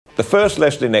The first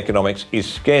lesson in economics is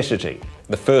scarcity.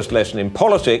 The first lesson in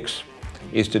politics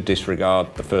is to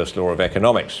disregard the first law of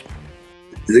economics.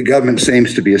 The government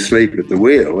seems to be asleep at the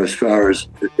wheel as far as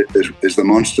the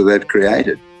monster they've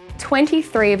created.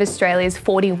 23 of Australia's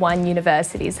 41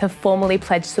 universities have formally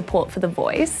pledged support for The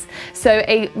Voice. So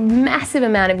a massive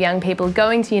amount of young people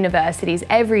going to universities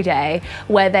every day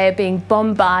where they are being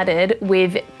bombarded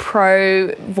with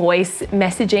pro-voice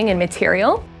messaging and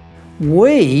material.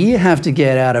 We have to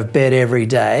get out of bed every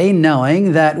day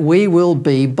knowing that we will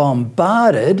be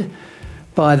bombarded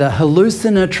by the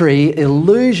hallucinatory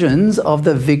illusions of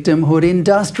the victimhood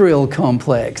industrial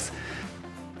complex.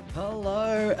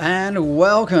 Hello and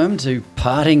welcome to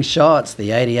Parting Shots, the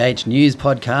ADH News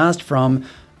podcast from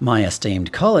my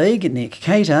esteemed colleague Nick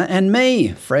Cater and me,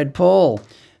 Fred Paul.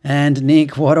 And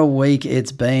Nick, what a week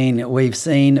it's been. We've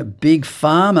seen Big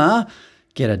Pharma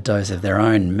get a dose of their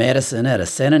own medicine at a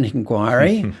Senate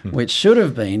inquiry, which should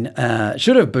have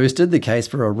boosted the case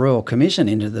for a royal commission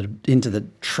into the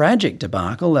tragic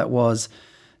debacle that was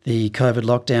the COVID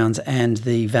lockdowns and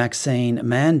the vaccine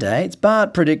mandates.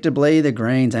 But predictably, the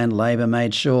Greens and Labor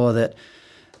made sure that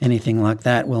anything like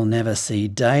that will never see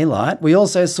daylight. We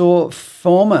also saw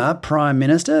former Prime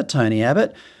Minister Tony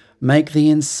Abbott make the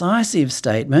incisive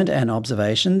statement and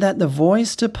observation that the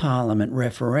Voice to Parliament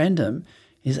referendum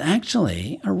is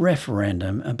actually a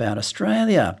referendum about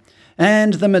Australia.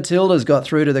 And the Matildas got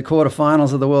through to the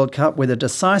quarterfinals of the World Cup with a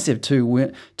decisive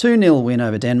 2-0 win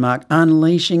over Denmark,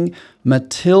 unleashing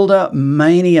Matilda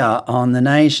mania on the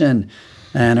nation.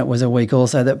 And it was a week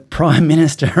also that Prime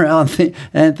Minister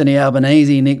Anthony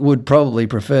Albanese, Nick, would probably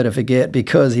prefer to forget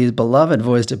because his beloved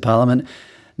Voice to Parliament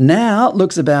now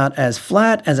looks about as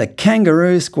flat as a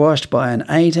kangaroo squashed by an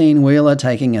 18-wheeler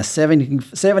taking a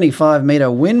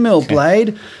 75-metre windmill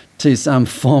blade to some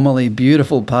formerly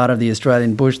beautiful part of the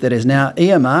Australian bush that is now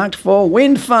earmarked for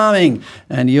wind farming.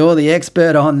 And you're the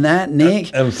expert on that, Nick.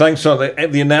 And thanks on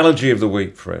the analogy of the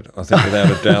week, Fred. I think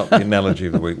without a doubt, the analogy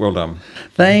of the week. Well done.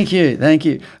 Thank you.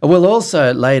 We'll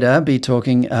also later be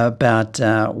talking about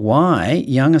why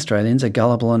young Australians are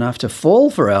gullible enough to fall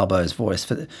for Albo's voice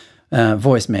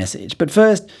message. But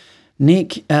first,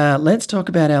 Nick, let's talk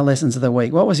about our lessons of the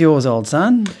week. What was yours, old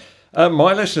son?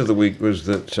 My lesson of the week was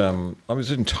that I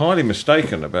was entirely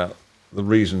mistaken about the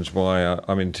reasons why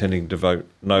I'm intending to vote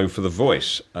no for The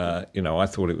Voice. I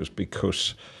thought it was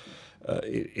because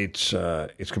it's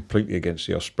completely against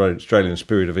the Australian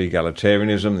spirit of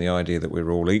egalitarianism, the idea that we're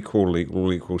all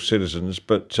equal citizens.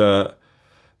 But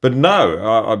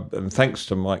no, and thanks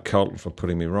to Mike Carlton for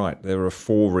putting me right, there are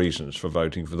 4 reasons for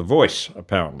voting for The Voice,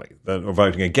 apparently, or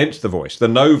voting against The Voice. The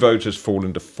no voters fall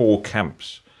into 4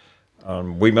 camps.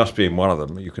 We must be in one of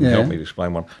them. You can help me to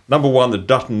explain one. Number 1, the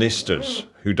Duttonistas,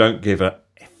 who don't give a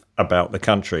F about the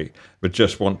country, but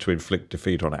just want to inflict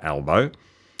defeat on Albo.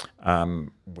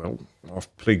 Well, I'll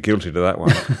plead guilty to that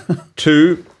one.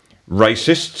 2,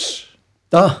 racists.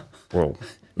 Oh. Well,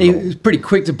 he was pretty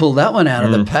quick to pull that one out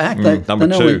of the pack. Number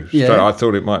 2. I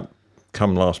thought it might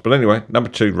come last. But anyway, number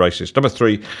 2, racist. Number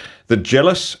 3, the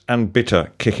jealous and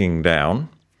bitter kicking down.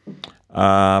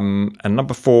 And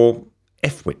number 4,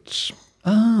 F-wits.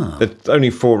 There's only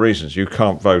 4 reasons you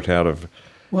can't vote out of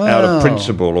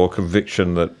principle or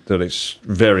conviction that it's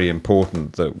very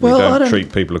important that we don't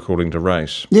treat people according to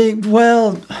race. Yeah,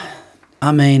 well,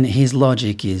 I mean, his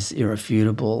logic is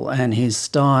irrefutable and his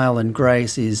style and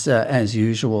grace is, as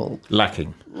usual,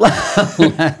 lacking.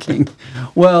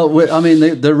 Well, I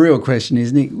mean, the real question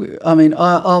is, Nick, I mean,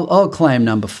 I'll claim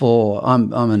number 4.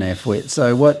 I'm an F-wit.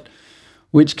 So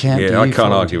which camp do you I can't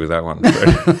fall? argue with that one.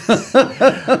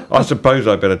 I suppose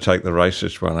I better take the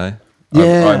racist one, eh?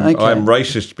 Yeah, I'm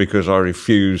racist because I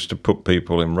refuse to put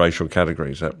people in racial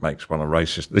categories. That makes one a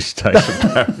racist these days,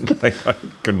 apparently.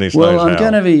 Goodness knows how. I'm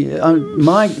going to be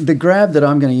the grab that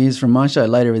I'm going to use from my show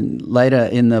later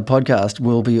in the podcast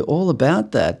will be all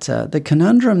about that. The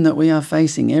conundrum that we are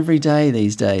facing every day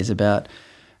these days about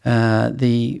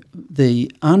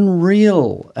the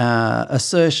unreal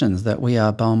assertions that we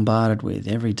are bombarded with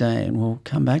every day, and we'll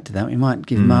come back to that. We might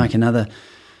give Mike another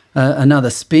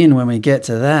spin when we get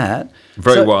to that.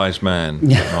 Very wise man,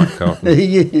 Mike Carlton.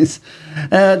 He is.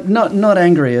 Not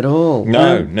angry at all.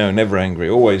 No, never angry.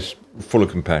 Always full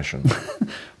of compassion.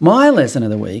 My lesson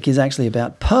of the week is actually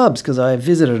about pubs, because I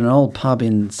visited an old pub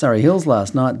in Surrey Hills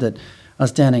last night that I was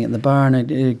standing at the bar,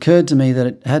 and it occurred to me that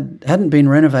it hadn't been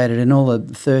renovated in all the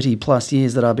 30-plus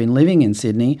years that I've been living in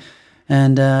Sydney.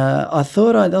 And I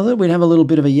thought we'd have a little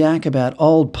bit of a yak about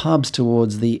old pubs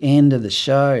towards the end of the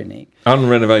show, Nick.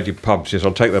 Unrenovated pubs, yes,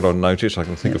 I'll take that on notice. I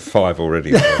can think of 5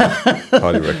 already. So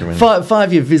highly recommend.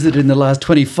 Five you've visited in the last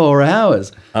 24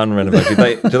 hours.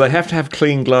 Unrenovated. Do they have to have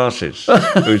clean glasses?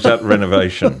 Or is that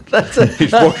renovation?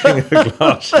 He's washing the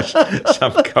glasses.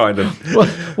 Some kind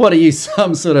of... What are you,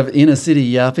 some sort of inner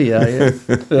city yuppie, are you?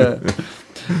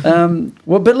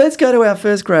 Well, but let's go to our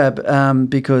first grab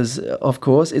because, of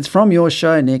course, it's from your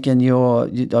show, Nick, and I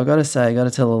got to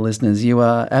tell the listeners, you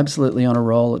are absolutely on a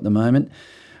roll at the moment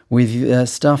with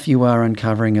stuff you are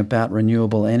uncovering about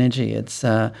renewable energy. It's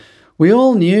we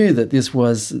all knew that this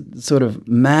was sort of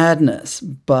madness,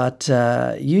 but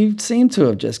you seem to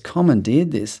have just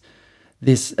commandeered this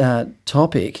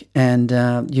topic, and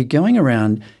you're going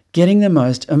around getting the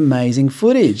most amazing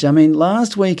footage. I mean,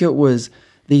 last week it was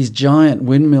these giant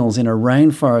windmills in a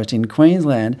rainforest in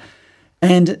Queensland,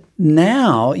 and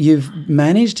now you've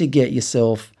managed to get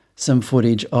yourself some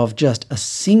footage of just a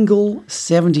single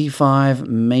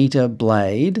 75-metre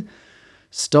blade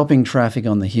stopping traffic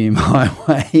on the Hume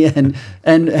Highway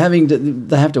and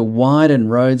they have to widen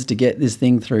roads to get this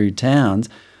thing through towns.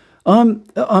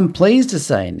 I'm pleased to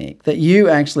say, Nick, that you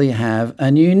actually have a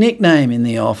new nickname in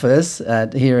the office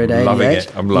here at ADH. Loving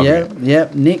it. I'm loving it.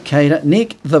 Yep, Nick Cater.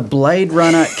 Nick the Blade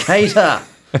Runner Cater.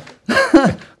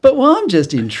 But I'm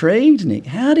just intrigued, Nick.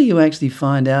 How do you actually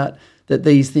find out that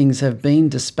these things have been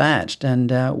dispatched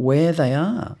and where they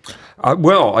are?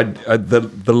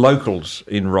 The locals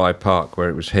in Rye Park, where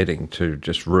it was heading to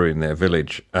just ruin their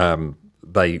village,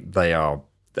 they are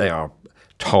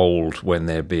told when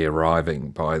they'll be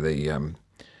arriving by the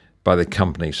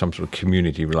company, some sort of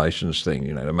community relations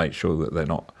thing, to make sure that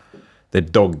their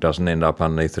dog doesn't end up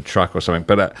underneath the truck or something.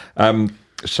 But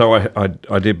so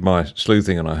I did my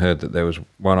sleuthing and I heard that there was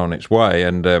one on its way,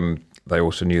 and they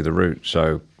also knew the route.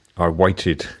 So I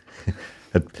waited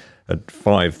at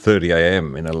 5:30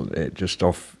 a.m. Just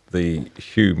off the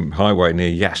Hume Highway near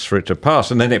Yass for it to pass,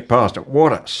 and then it passed.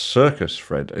 What a circus,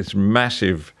 Fred! It's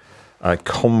massive. A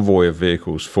convoy of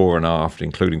vehicles fore and aft,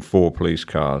 including 4 police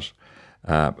cars,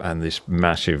 and this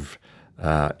massive.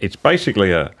 It's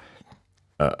basically a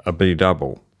B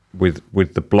double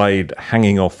with the blade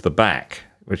hanging off the back,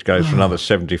 which goes for another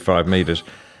 75 metres,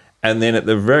 and then at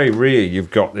the very rear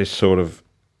you've got this sort of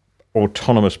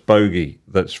autonomous bogie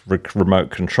that's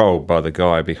remote controlled by the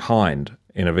guy behind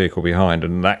in a vehicle behind,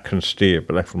 and that can steer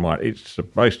left and right. It's a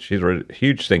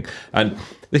huge thing, and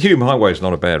the Hume Highway is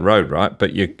not a bad road, right?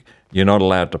 But you're not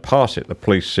allowed to pass it. The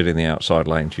police sit in the outside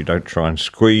lanes. You don't try and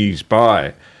squeeze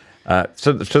by.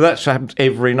 So that's happened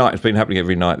every night. It's been happening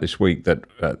every night this week. That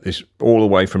this all the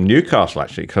way from Newcastle,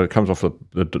 actually, because it comes off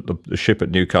the ship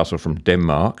at Newcastle from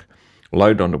Denmark,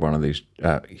 loaded onto one of these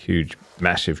huge,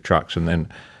 massive trucks, and then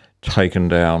taken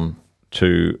down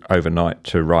to overnight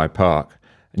to Rye Park.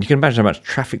 And you can imagine how much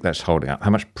traffic that's holding up, how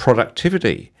much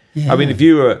productivity. Yeah. I mean, if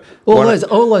you were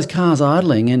all those cars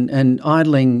idling and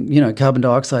idling, carbon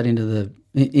dioxide into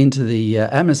the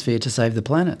atmosphere to save the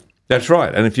planet. That's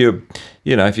right. And if you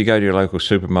go to your local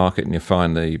supermarket and you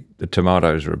find the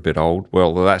tomatoes are a bit old,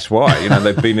 well, that's why.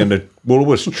 They've been in a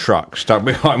Woolworths truck stuck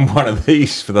behind one of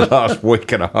these for the last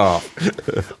week and a half.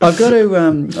 I've got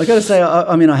to say,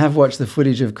 I have watched the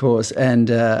footage, of course, and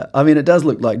it does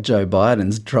look like Joe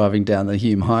Biden's driving down the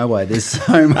Hume Highway. There's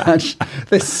so much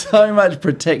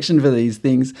protection for these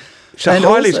things. It's a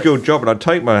highly skilled job, and I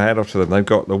take my hat off to them. They've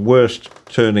got the worst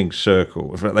turning circle.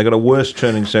 They've got a worse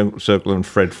turning circle than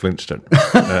Fred Flintstone.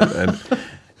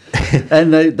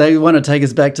 And they want to take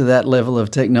us back to that level of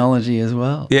technology as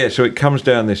well. Yeah, so it comes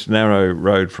down this narrow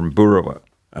road from Burrawa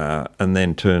and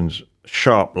then turns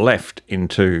sharp left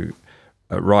into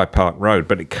Rye Park Road,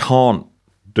 but it can't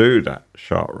do that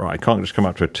sharp right. It can't just come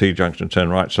up to a T-junction and turn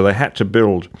right. So they had to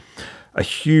build a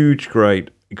huge, great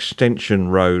extension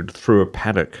road through a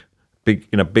paddock,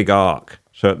 in a big arc,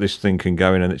 so that this thing can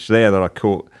go in. And it's there that I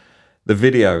caught the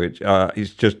video. It's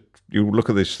just, you look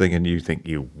at this thing and you think,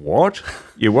 you what?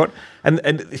 And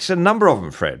it's a number of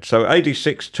them, Fred. So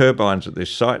 86 turbines at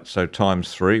this site, so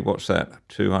times 3, what's that?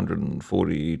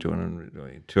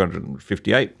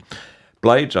 258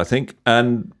 blades, I think,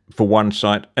 and for one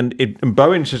site. And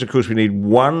Boeing says, of course, we need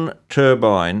one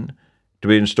turbine to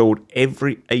be installed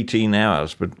every 18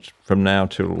 hours, but from now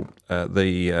till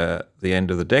the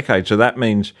end of the decade. So that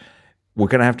means we're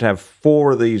going to have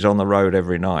 4 of these on the road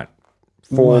every night.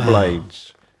 4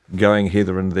 blades going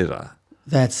hither and thither.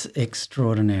 That's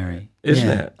extraordinary. Isn't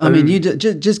it? I mean,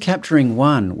 just capturing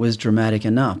one was dramatic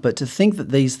enough, but to think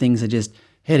that these things are just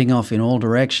heading off in all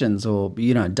directions, or,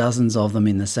 dozens of them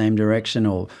in the same direction,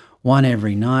 or one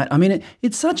every night. I mean,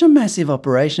 it's such a massive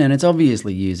operation, and it's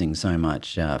obviously using so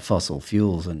much fossil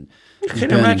fuels and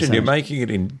Can you imagine you're making it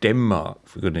in Denmark,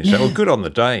 for goodness sake? Well, good on the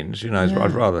Danes.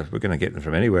 I'd rather, we're going to get them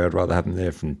from anywhere. I'd rather have them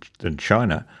there than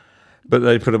China. But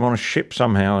they put them on a ship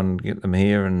somehow and get them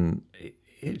here, and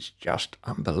it's just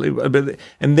unbelievable.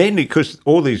 And then because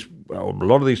a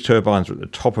lot of these turbines are at the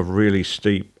top of really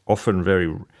steep, often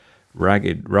very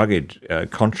rugged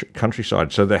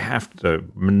countryside, so they have to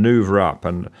manoeuvre up.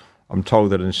 And I'm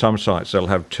told that in some sites they'll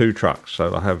have 2 trucks,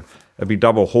 so they'll be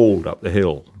double hauled up the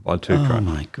hill by 2 trucks. Oh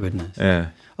my goodness! Yeah.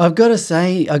 I've got to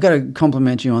say, I've got to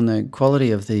compliment you on the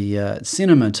quality of the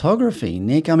cinematography,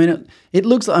 Nick. I mean, it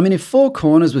looks like, I mean, if Four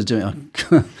Corners was doing,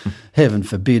 heaven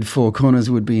forbid Four Corners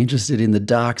would be interested in the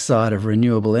dark side of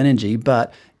renewable energy,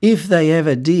 but if they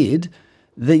ever did,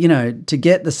 to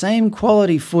get the same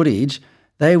quality footage,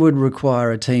 they would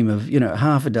require a team of,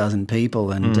 half a dozen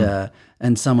people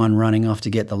and someone running off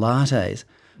to get the lattes.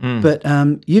 But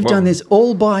you've done this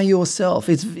all by yourself.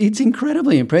 It's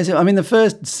incredibly impressive. I mean, the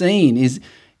first scene is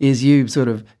you sort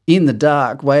of in the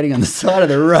dark waiting on the side of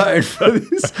the road for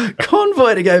this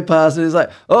convoy to go past, and it's like,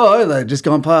 oh, they've just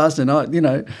gone past, and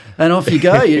and off you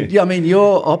go. I mean,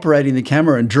 you're operating the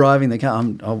camera and driving the car.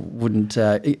 I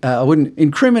wouldn't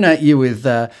incriminate you with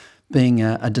being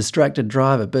a distracted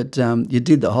driver, but you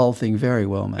did the whole thing very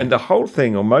well, mate. And the whole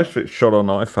thing, or most of it's shot on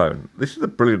iPhone. This is the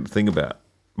brilliant thing about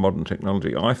modern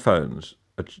technology. iPhones,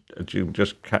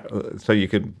 so you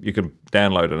can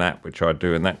download an app, which I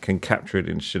do, and that can capture it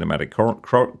in cinematic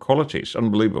quality. It's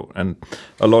unbelievable, and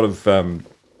a lot of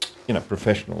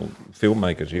professional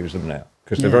filmmakers use them now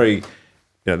because they're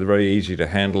very easy to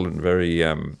handle and very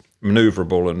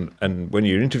manoeuvrable. And when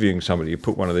you're interviewing somebody, you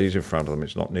put one of these in front of them.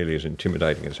 It's not nearly as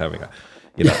intimidating as having a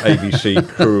ABC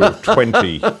crew of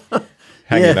 20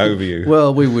 hanging over you.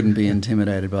 Well, we wouldn't be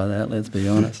intimidated by that, let's be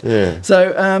honest. Yeah.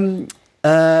 So,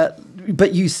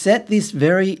 but you set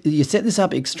this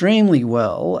up extremely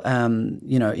well.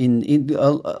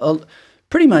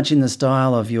 Pretty much in the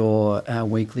style of your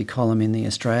weekly column in The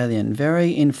Australian,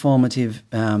 very informative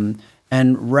and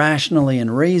rationally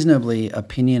and reasonably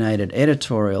opinionated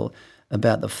editorial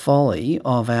about the folly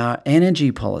of our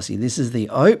energy policy. This is the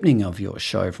opening of your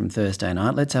show from Thursday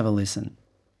night. Let's have a listen.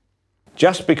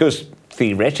 Just because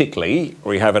theoretically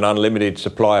we have an unlimited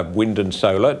supply of wind and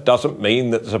solar doesn't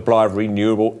mean that the supply of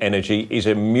renewable energy is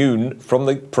immune from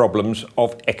the problems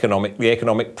of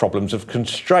economic problems of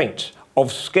constraint,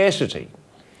 of scarcity.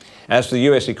 As the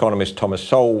US economist Thomas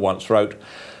Sowell once wrote,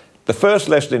 the first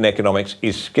lesson in economics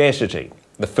is scarcity.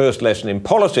 The first lesson in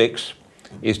politics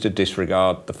is to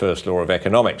disregard the first law of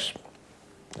economics.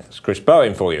 That's Chris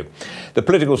Bowen for you. The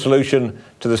political solution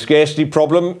to the scarcity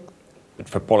problem,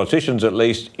 for politicians at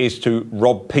least, is to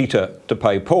rob Peter to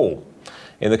pay Paul.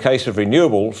 In the case of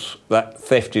renewables, that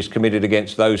theft is committed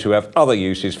against those who have other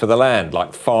uses for the land,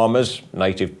 like farmers,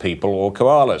 native people or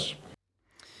koalas.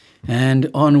 And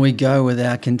on we go with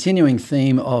our continuing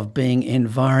theme of being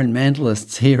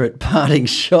environmentalists here at Parting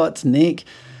Shots, Nick.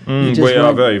 We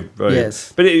are very, very.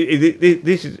 Yes. But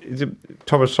this is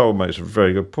Thomas Sowell makes a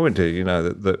very good point here,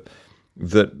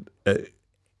 that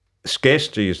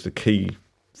scarcity is the key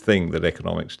thing that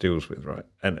economics deals with, right?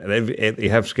 And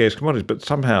you have scarce commodities, but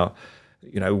somehow,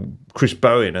 Chris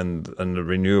Bowen and the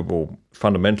renewable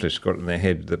fundamentalists got in their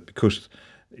head that because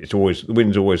the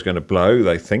wind's always going to blow,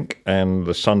 they think, and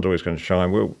the sun's always going to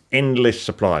shine. Well, endless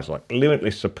supplies, like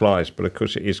limitless supplies, but of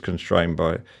course it is constrained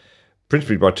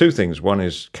principally by 2 things. One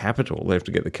is capital; they have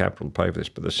to get the capital to pay for this.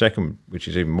 But the second, which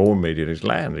is even more immediate, is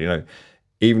land.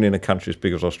 Even in a country as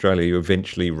big as Australia, you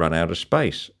eventually run out of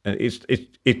space, and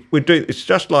it's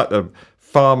just like the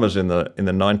farmers in the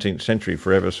 19th century,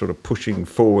 forever sort of pushing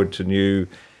forward to new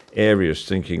areas,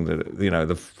 thinking that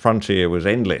the frontier was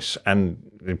endless, and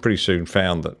they pretty soon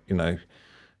found that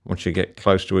once you get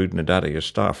close to Oodnadatta, you're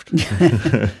stuffed.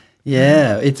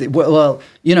 Yeah, it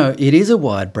is a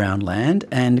wide brown land,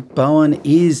 and Bowen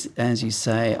is, as you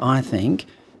say, I think,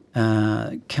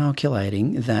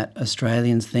 calculating that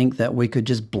Australians think that we could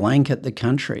just blanket the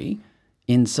country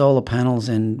in solar panels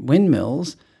and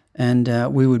windmills and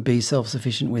we would be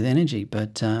self-sufficient with energy.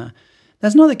 But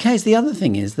that's not the case. The other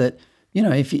thing is that,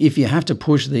 if you have to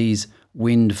push these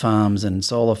wind farms and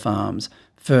solar farms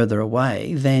further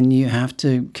away, then you have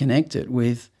to connect it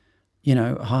with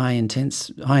high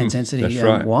intensity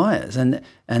right. wires, and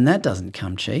that doesn't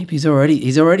come cheap. He's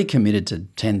already committed to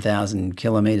 10,000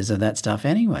 kilometres of that stuff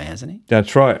anyway, hasn't he?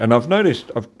 That's right. And I've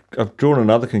noticed, I've drawn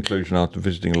another conclusion after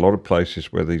visiting a lot of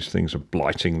places where these things are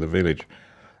blighting the village,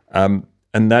 and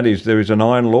that is there is an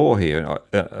iron law here.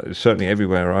 Certainly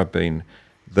everywhere I've been,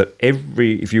 that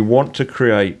if you want to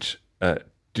create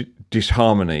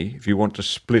disharmony, if you want to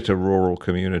split a rural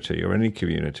community or any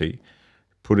community,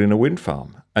 put in a wind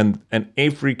farm. And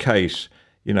every case,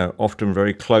 often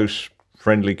very close,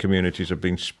 friendly communities have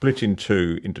been split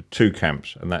into two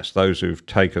camps, and that's those who've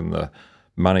taken the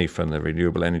money from the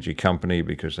renewable energy company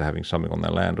because they're having something on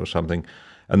their land or something,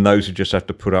 and those who just have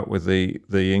to put up with the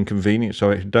inconvenience, so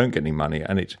they don't get any money.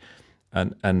 And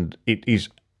it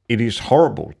is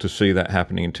horrible to see that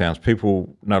happening in towns.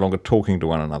 People no longer talking to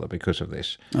one another because of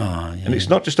this. Oh, yeah. And it's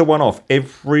not just a one-off.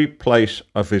 Every place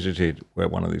I visited where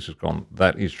one of these has gone,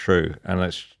 that is true, and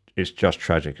it's just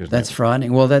tragic, isn't it? That's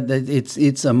frightening. Well,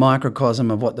 it's a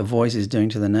microcosm of what the Voice is doing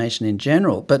to the nation in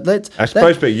general. But it's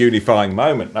supposed to be a unifying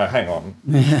moment. No, hang on.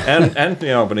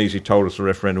 Anthony Albanese told us the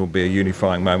referendum will be a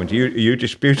unifying moment. Are you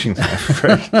disputing that,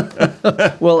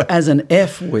 Fred? Well, as an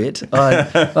F-wit,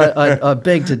 I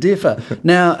beg to differ.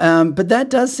 Now, but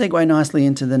that does segue nicely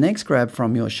into the next grab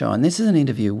from your show, and this is an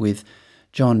interview with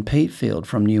John Peatfield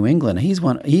from New England.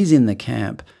 He's in the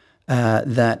camp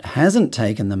that hasn't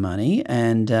taken the money,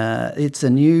 and it's a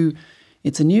new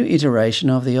iteration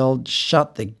of the old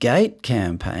 "Shut the Gate"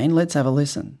 campaign. Let's have a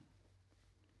listen.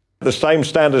 The same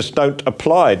standards don't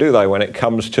apply, do they, when it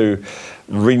comes to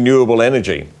renewable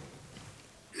energy?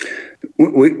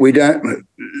 We don't.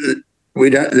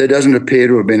 There doesn't appear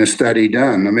to have been a study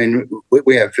done. I mean,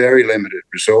 we have very limited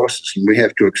resources, and we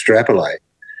have to extrapolate.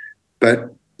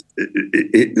 But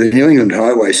the New England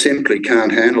Highway simply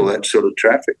can't handle that sort of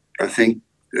traffic. I think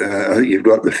you've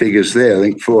got the figures there. I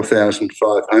think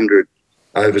 4,500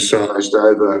 oversized,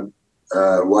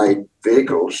 overweight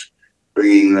vehicles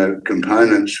bringing the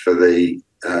components for the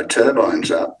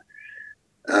turbines up.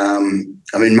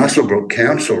 I mean, Muswellbrook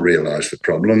Council realised the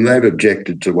problem. They've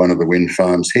objected to one of the wind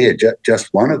farms here,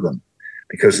 just one of them,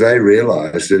 because they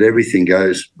realise that everything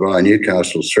goes via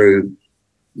Newcastle through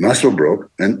Muswellbrook,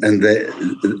 and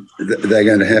they're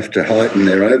going to have to heighten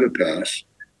their overpass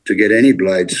to get any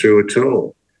blades through at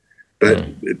all. But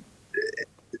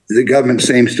the government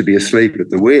seems to be asleep at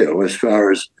the wheel as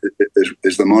far as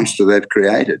the monster they've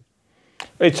created.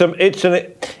 It's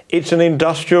an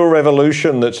industrial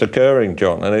revolution that's occurring,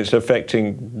 John, and it's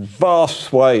affecting vast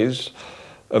swathes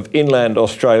of inland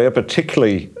Australia,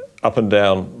 particularly up and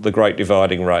down the Great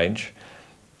Dividing Range,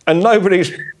 and nobody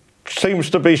seems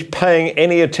to be paying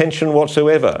any attention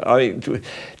whatsoever. I mean,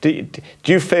 do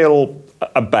you feel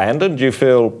abandoned? Do you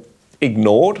feel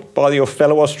ignored by your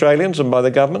fellow Australians and by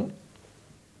the government?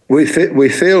 We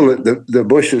feel that the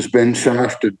bush has been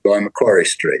shafted by Macquarie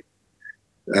Street.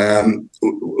 When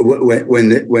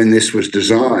this was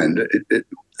designed,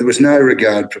 there was no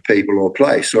regard for people or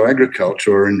place or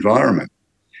agriculture or environment.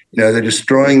 They're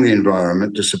destroying the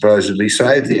environment to supposedly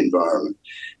save the environment.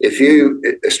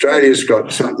 Australia's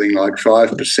got something like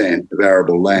 5% of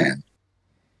arable land.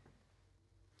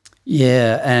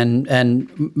 Yeah, and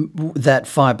that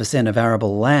 5% of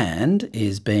arable land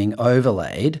is being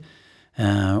overlaid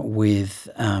with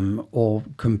or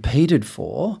competed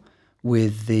for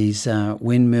with these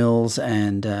windmills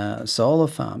and solar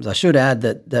farms. I should add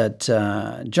that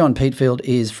John Peatfield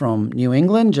is from New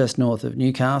England, just north of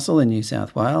Newcastle in New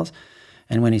South Wales.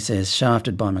 And when he says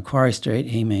shafted by Macquarie Street,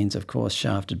 he means, of course,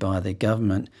 shafted by the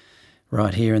government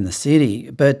right here in the city.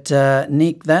 But,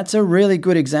 Nick, that's a really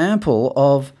good example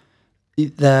of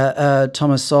the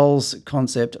Thomas Sowell's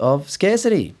concept of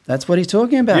scarcity. That's what he's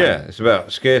talking about. Yeah, it's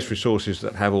about scarce resources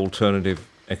that have alternative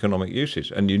economic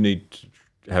uses, and you need to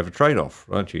have a trade-off,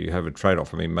 right? You have a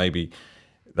trade-off. I mean, maybe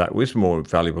that was more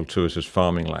valuable to us as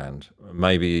farming land.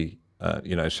 Maybe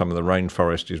some of the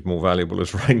rainforest is more valuable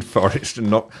as rainforest,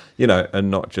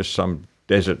 and not just some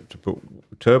desert to put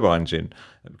turbines in,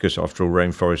 because after all,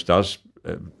 rainforest does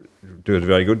do a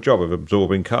very good job of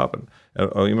absorbing carbon.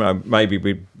 Maybe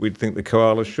we'd think the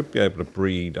koalas should be able to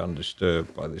breed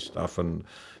undisturbed by this stuff, and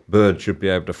birds should be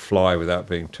able to fly without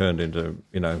being turned into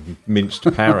minced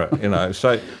parrot.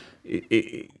 So.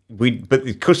 But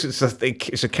because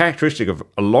it's a characteristic of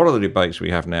a lot of the debates we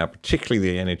have now, particularly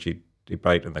the energy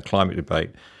debate and the climate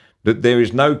debate, that there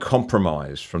is no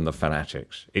compromise from the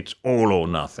fanatics. It's all or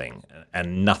nothing,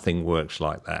 and nothing works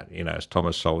like that. As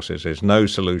Thomas Sowell says, there's no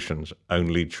solutions,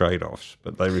 only trade-offs,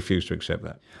 but they refuse to accept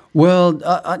that. Well,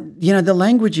 the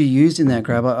language you used in that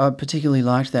grab, I particularly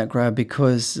liked that grab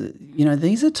because,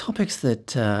 these are topics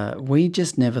that we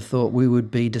just never thought we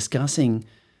would be discussing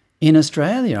in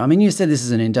Australia. I mean, you said this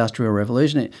is an industrial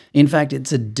revolution. In fact,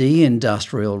 it's a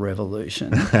de-industrial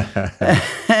revolution.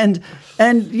 and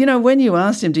when you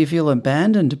asked him, do you feel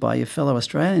abandoned by your fellow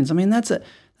Australians? I mean, that's a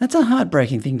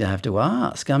heartbreaking thing to have to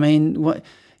ask. I mean,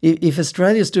 if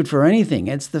Australia stood for anything,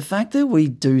 it's the fact that we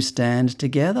do stand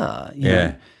together. You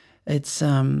know? it's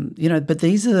but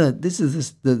this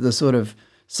is the sort of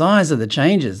size of the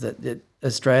changes that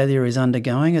Australia is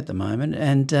undergoing at the moment,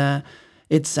 and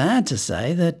it's sad to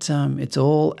say that it's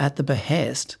all at the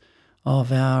behest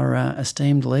of our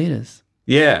esteemed leaders.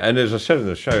 Yeah, and as I said in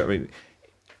the show, I mean,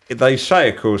 they say,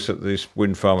 of course, that this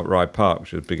wind farm at Rye Park,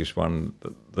 which is the biggest one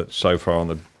that's so far on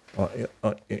the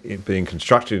it being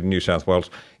constructed in New South Wales,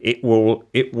 it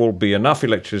will be enough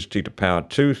electricity to power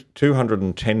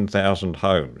 210,000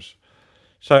 homes.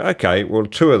 So, okay, well,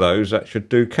 2 of those, that should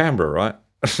do Canberra, right?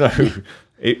 So,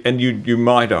 and you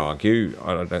might argue,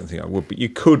 I don't think I would, but you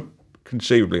could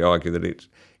conceivably argue that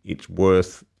it's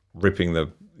worth ripping the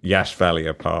Yass Valley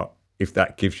apart if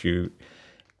that gives you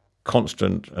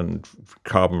constant and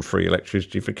carbon-free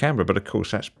electricity for Canberra. But, of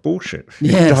course, that's bullshit.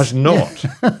 Yes. It does not,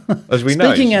 as we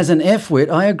know. Speaking as an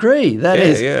F-wit, I agree.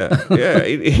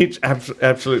 It's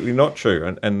absolutely not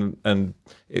true. And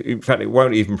in fact, it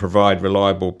won't even provide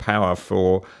reliable power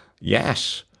for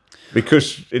Yass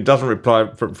because it doesn't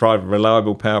provide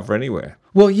reliable power for anywhere.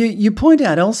 Well, you point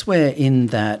out elsewhere in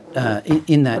that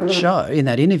show, in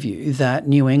that interview, that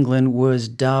New England was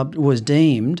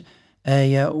deemed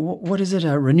a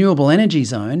renewable energy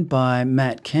zone by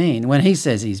Matt Keane when he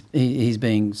says he's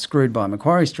being screwed by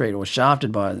Macquarie Street or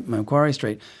shafted by Macquarie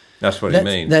Street. That's what he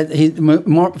means.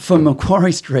 For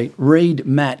Macquarie Street, read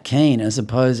Matt Keane, a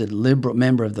supposed Liberal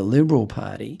member of the Liberal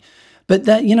Party, but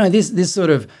that this sort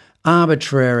of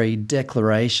arbitrary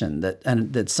declaration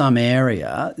that some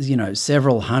area,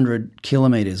 several hundred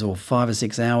kilometres or 5 or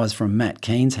 6 hours from Matt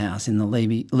Keane's house in the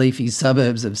leafy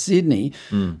suburbs of Sydney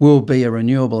will be a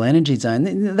renewable energy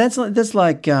zone. That's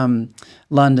like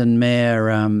London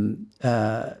Mayor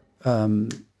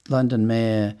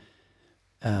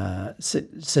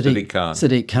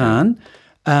Sadiq Khan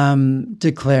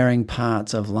declaring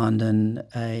parts of London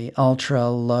a ultra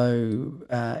low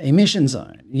emission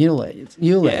zone, ULEZ.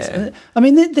 Yeah. I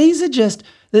mean, these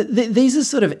are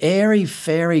sort of airy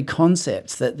fairy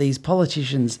concepts that these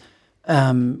politicians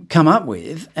come up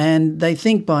with, and they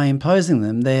think by imposing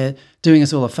them they're doing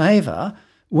us all a favour,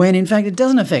 when in fact it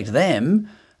doesn't affect them.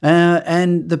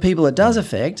 And the people it does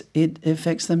affect, it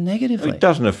affects them negatively. It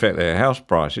doesn't affect their house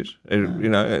prices, but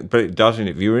it does.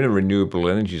 If you're in a renewable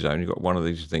energy zone, you've got one of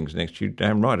these things next to you,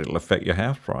 damn right, it'll affect your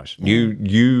house price. Yeah.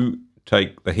 You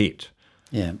take the hit.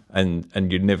 Yeah.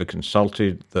 And you're never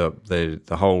consulted. The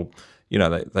whole,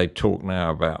 they talk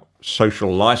now about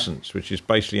social license, which is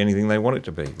basically anything they want it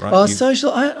to be, right? Oh,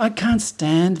 social, I can't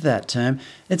stand that term.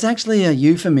 It's actually a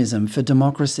euphemism for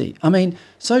democracy. I mean,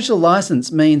 social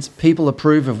license means people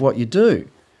approve of what you do.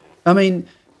 I mean,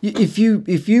 if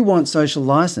you want social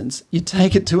license, you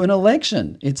take it to an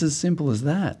election. It's as simple as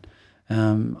that.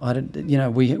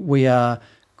 We are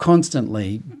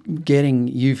constantly getting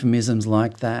euphemisms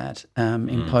like that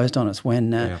imposed on us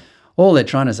when all they're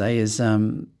trying to say is,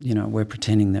 we're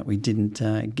pretending that we didn't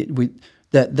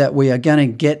that we are going to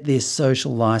get this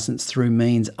social license through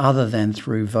means other than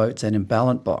through votes and in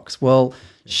ballot box. Well,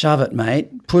 shove it,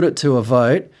 mate. Put it to a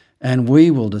vote, and we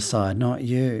will decide, not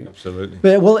you. Absolutely.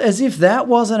 But well, as if that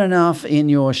wasn't enough in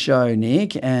your show,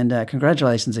 Nick, and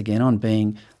congratulations again on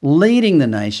leading the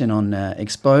nation on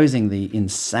exposing the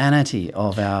insanity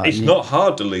of our... It's not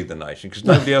hard to lead the nation because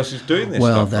nobody else is doing this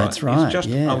stuff. Well, that's right. It's just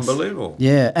unbelievable.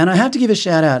 Yeah, and I have to give a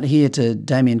shout out here to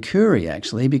Damien Curry,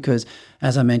 actually, because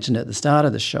as I mentioned at the start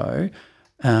of the show,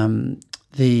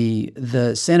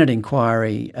 the Senate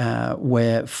inquiry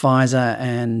where Pfizer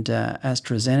and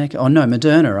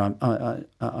Moderna,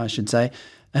 I should say,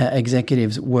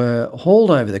 executives were hauled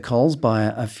over the coals by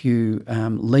a few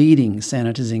leading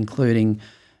senators, including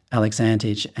Alex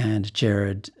Antich and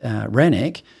Jared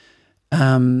Rennick.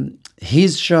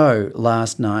 His show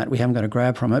last night, we haven't got a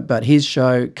grab from it, but his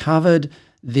show covered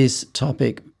this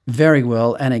topic very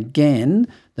well. And again,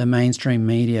 the mainstream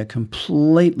media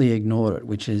completely ignored it,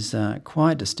 which is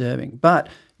quite disturbing. But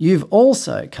you've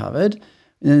also covered,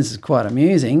 and this is quite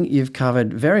amusing, you've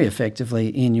covered very effectively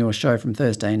in your show from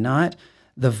Thursday night,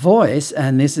 The Voice,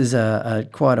 and this is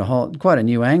quite a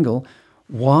new angle,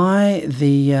 why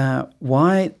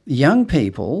young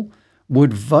people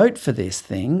would vote for this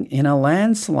thing in a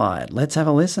landslide. Let's have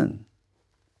a listen.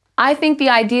 I think the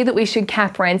idea that we should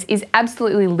cap rents is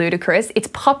absolutely ludicrous. It's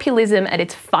populism at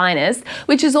its finest,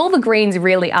 which is all the Greens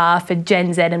really are for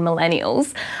Gen Z and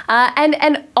millennials.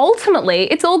 And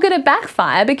ultimately, it's all going to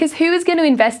backfire because who is going to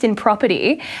invest in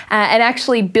property and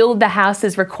actually build the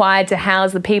houses required to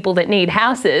house the people that need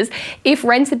houses if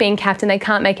rents are being capped and they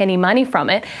can't make any money from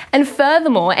it? And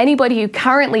furthermore, anybody who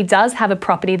currently does have a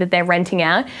property that they're renting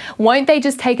out, won't they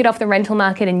just take it off the rental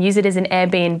market and use it as an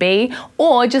Airbnb,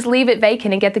 or just leave it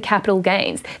vacant and get the capital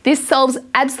gains. This solves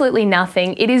absolutely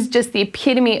nothing. It is just the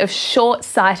epitome of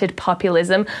short-sighted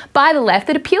populism by the left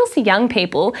that appeals to young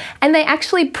people, and they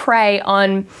actually prey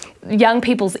on young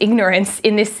people's ignorance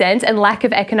in this sense and lack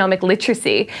of economic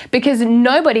literacy, because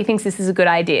nobody thinks this is a good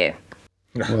idea.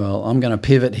 Well, I'm going to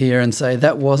pivot here and say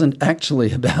that wasn't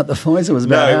actually about the voice. It was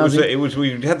about housing. No, it was.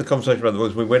 We had the conversation about the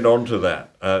voice. We went on to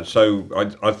that. So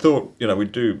I thought,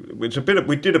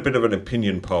 we did a bit of an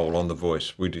opinion poll on the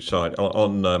voice. We decided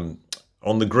on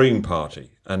the Green Party,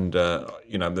 and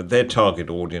their target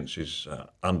audience is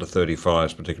under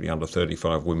 35s, particularly under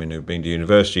 35 women who've been to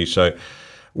university. So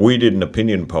we did an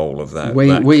opinion poll of that.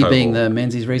 We being the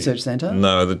Menzies Research Centre?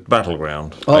 No, the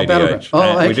Battleground. Oh, Battleground.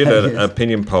 Oh, okay. We did an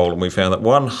opinion poll, and we found that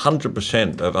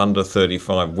 100% of under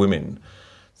 35 women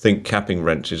think capping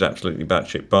rents is absolutely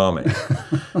batshit balmy.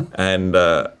 And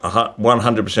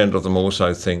 100% of them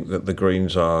also think that the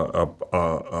Greens are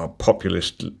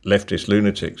populist leftist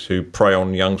lunatics who prey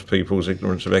on young people's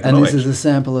ignorance of economics. And this is a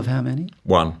sample of how many?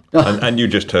 One. And you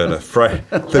just heard her.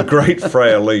 The great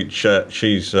Freya Leach,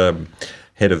 she's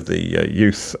head of the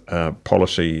youth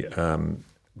policy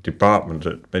department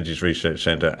at Menzies Research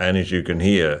Centre, and as you can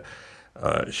hear,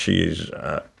 she is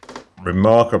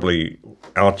remarkably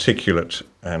articulate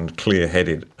and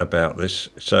clear-headed about this.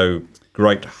 So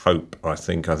great hope, I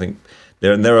think. I think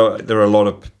there are a lot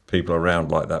of people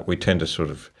around like that. We tend to sort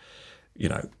of,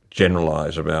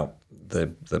 generalise about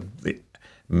the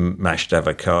mashed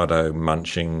avocado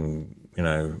munching,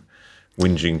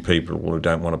 whinging people who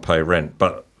don't want to pay rent,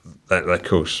 but that, of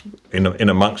course, in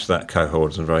amongst that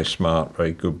cohort, some very smart,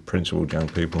 very good, principled young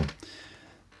people.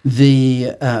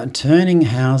 The turning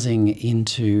housing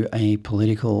into a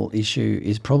political issue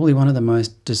is probably one of the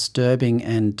most disturbing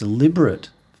and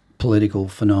deliberate political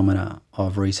phenomena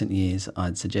of recent years,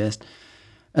 I'd suggest.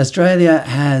 Australia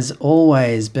has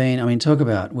always been, talk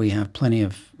about we have plenty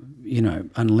of,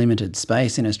 unlimited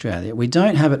space in Australia. We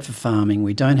don't have it for farming,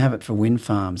 we don't have it for wind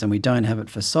farms, and we don't have it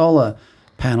for solar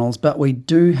panels, but we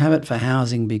do have it for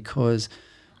housing because,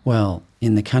 well,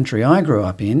 in the country I grew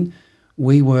up in,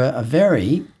 we were a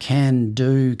very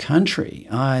can-do country.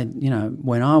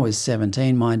 When I was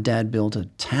 17, my dad built a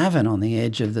tavern on the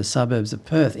edge of the suburbs of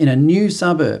Perth, in a new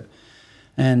suburb,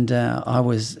 and I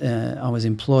was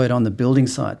employed on the building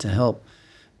site to help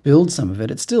build some of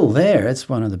it. It's still there. It's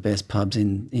one of the best pubs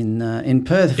in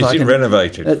Perth. Is it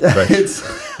renovated? I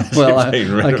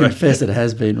confess it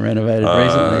has been renovated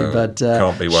recently, but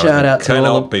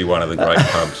cannot be one of the great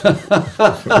pubs.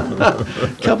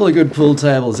 A couple of good pool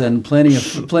tables and plenty of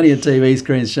TV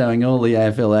screens showing all the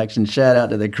AFL action. Shout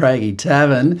out to the Craigie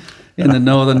Tavern in the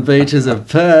northern beaches of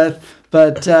Perth.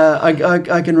 But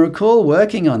I can recall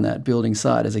working on that building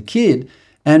site as a kid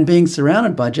and being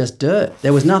surrounded by just dirt.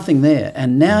 There was nothing there.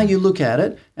 And now you look at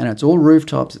it and it's all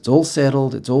rooftops, it's all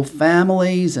settled, it's all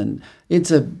families, and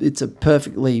it's a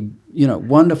perfectly,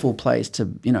 wonderful place to,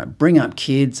 bring up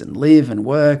kids and live and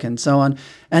work and so on.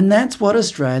 And that's what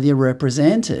Australia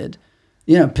represented,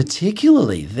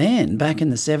 particularly then, back in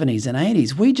the 70s and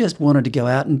 80s. We just wanted to go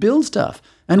out and build stuff.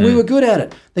 And we were good at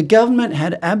it. The government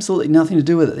had absolutely nothing to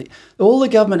do with it. All the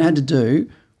government had to do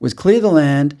was clear the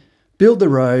land, build the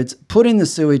roads, put in the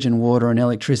sewage and water and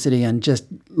electricity, and just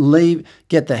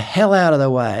get the hell out of the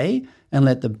way and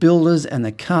let the builders and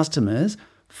the customers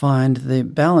find the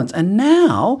balance. And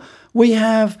now we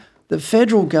have the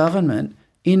federal government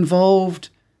involved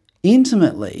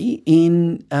intimately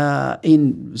in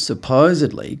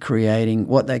supposedly creating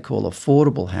what they call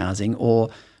affordable housing, or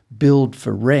build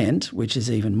for rent, which is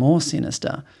even more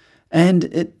sinister.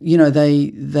 And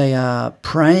they are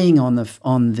preying on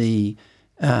the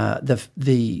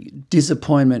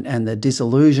disappointment and the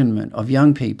disillusionment of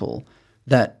young people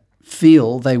that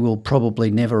feel they will probably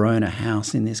never own a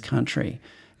house in this country,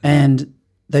 and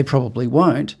they probably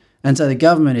won't. And so the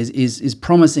government is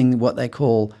promising what they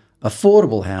call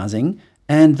affordable housing,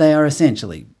 and they are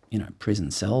essentially,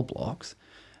 prison cell blocks.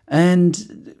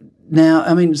 And now,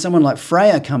 someone like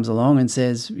Freya comes along and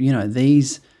says,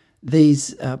 these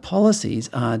policies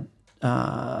are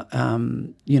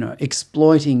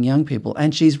exploiting young people.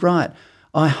 And she's right.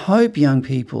 I hope young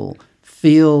people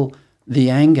feel the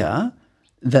anger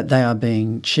that they are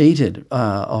being cheated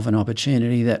of an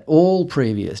opportunity that all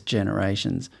previous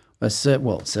generations,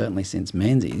 certainly since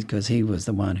Menzies, because he was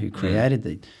the one who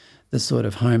created the sort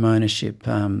of home ownership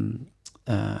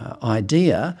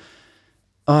idea.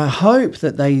 I hope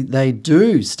that they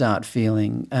do start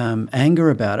feeling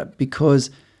anger about it, because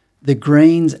the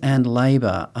Greens and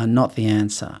Labor are not the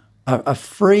answer. A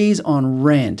freeze on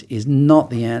rent is not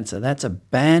the answer. That's a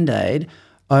Band-Aid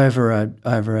over a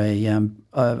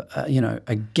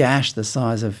gash the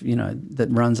size of that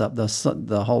runs up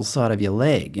the whole side of your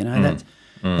leg.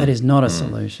 That is not a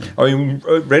solution. I mean,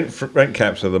 rent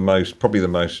caps are probably the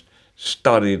most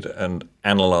studied and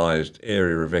analysed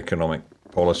area of economic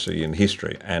policy in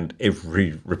history, and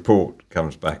every report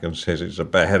comes back and says it's a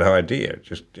bad idea,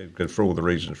 just for all the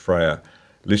reasons Freya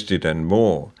listed and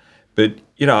more. But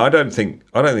I don't think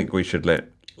we should let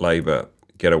Labor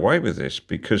get away with this,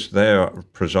 because they're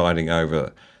presiding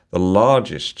over the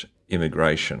largest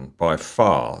immigration by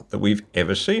far that we've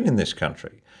ever seen in this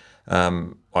country.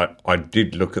 I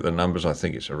did look at the numbers. I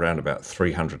think it's around about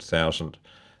 300,000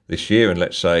 this year, and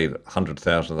let's say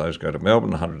 100,000 of those go to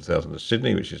Melbourne, 100,000 to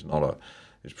Sydney, which is not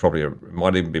it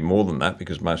might even be more than that,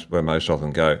 because where most of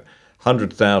them go.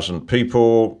 100,000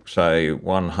 people, say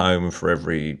one home for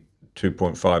every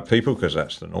 2.5 people, because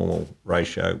that's the normal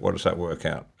ratio. What does that work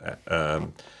out at?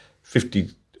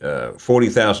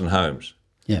 40,000 homes.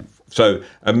 Yeah. So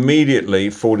immediately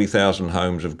 40,000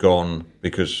 homes have gone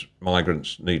because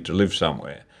migrants need to live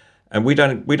somewhere. And we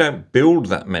don't build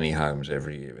that many homes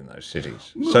every year in those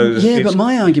cities. So but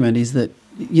my argument is that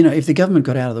if the government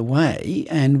got out of the way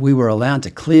and we were allowed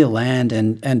to clear land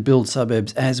and build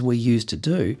suburbs as we used to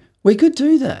do, we could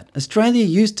do that. Australia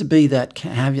used to be that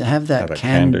have that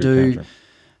can-do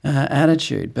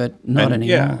attitude, but not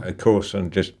anymore. Yeah, of course,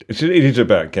 and it is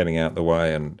about getting out of the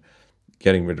way and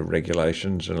getting rid of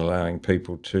regulations and allowing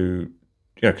people to,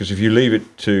 because if you leave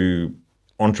it to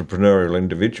entrepreneurial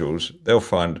individuals, they'll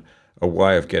find a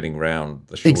way of getting around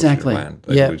the shortage of land.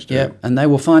 Yeah, and they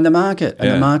will find the market,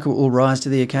 and the market will rise to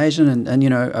the occasion, and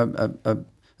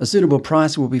a suitable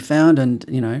price will be found,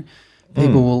 and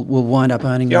people will wind up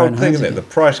owning their own homes. The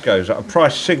price goes up. A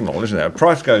price signal, isn't it? A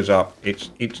price goes up.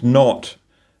 It's not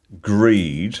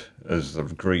greed, as the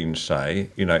Greens say.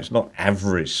 It's not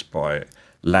avarice by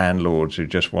landlords who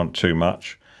just want too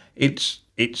much. It's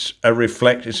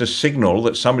a signal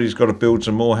that somebody's got to build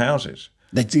some more houses.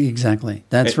 That's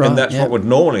right. And that's what would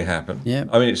normally happen. Yeah.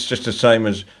 I mean, it's just the same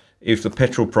as if the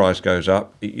petrol price goes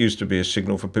up. It used to be a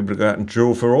signal for people to go out and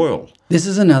drill for oil. This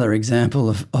is another example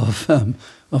of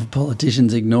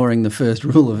politicians ignoring the first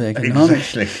rule of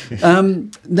economics.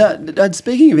 Exactly.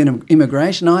 Speaking of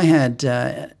immigration, I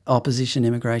had opposition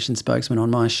immigration spokesman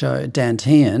on my show, Dan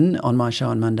Tehan, on my show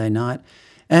on Monday night,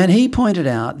 and he pointed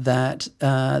out that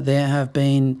there have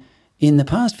been, in the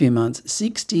past few months,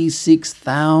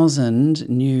 66,000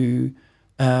 new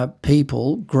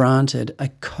people granted a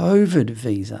COVID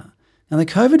visa. Now, the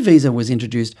COVID visa was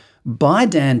introduced by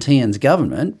Dan Tehan's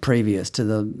government previous to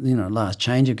the last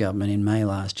change of government in May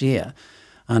last year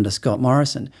under Scott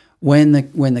Morrison. When the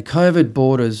COVID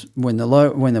borders, when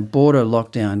the border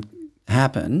lockdown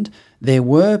happened, there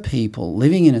were people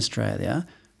living in Australia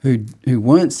who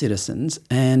weren't citizens,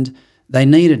 and they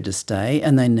needed to stay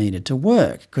and they needed to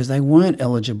work because they weren't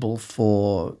eligible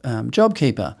for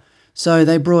JobKeeper. So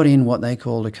they brought in what they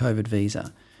called a COVID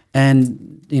visa. And,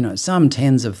 some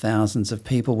tens of thousands of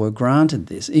people were granted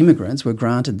this, immigrants were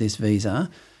granted this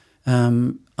visa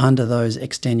under those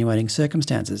extenuating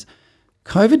circumstances.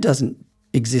 COVID doesn't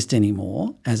exist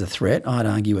anymore as a threat. I'd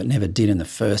argue it never did in the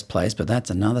first place, but that's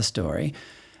another story.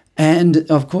 And,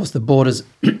 of course, the borders,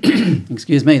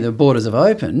 the borders have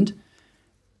opened,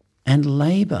 and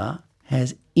Labor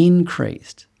has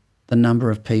increased the number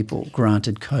of people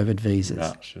granted COVID visas.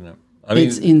 Nuts, isn't it?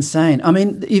 It's insane. I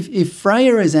mean, if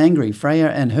Freya is angry, Freya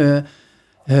and her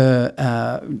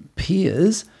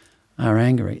peers are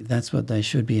angry, that's what they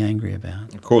should be angry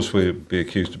about. Of course, we'd be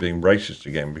accused of being racist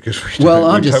again because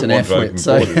I'm just an F-wit.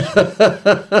 So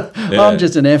I'm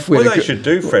just an F-wit. What they should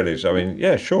do, Fred, is,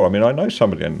 sure. I know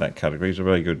somebody in that category. He's a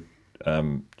very good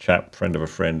chap, friend of a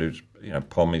friend who's,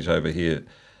 Pommy's over here.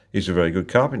 He's a very good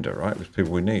carpenter, right? With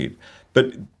people we need.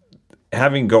 But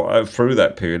having got through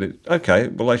that period,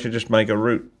 they should just make a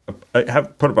route, put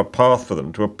up a path for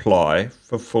them to apply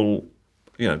for full,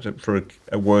 for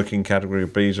a working category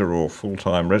of visa or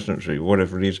full-time residency,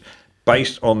 whatever it is,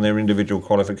 based on their individual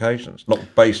qualifications, not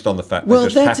based on the fact they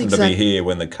just happened to be here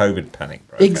when the COVID panic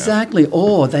broke out.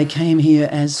 Or they came here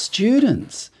as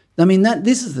students. I mean,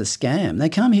 this is the scam. They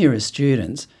come here as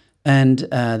students and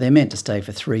they're meant to stay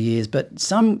for 3 years, but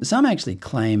some actually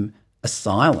claim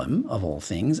asylum, of all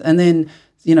things, and then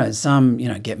some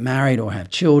get married or have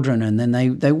children, and then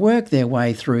they work their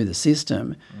way through the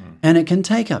system, and it can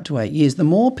take up to 8 years. The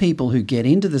more people who get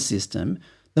into the system,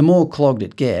 the more clogged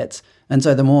it gets, and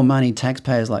so the more money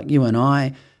taxpayers like you and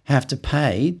I have to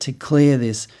pay to clear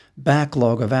this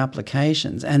backlog of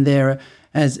applications. And there,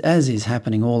 as is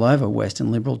happening all over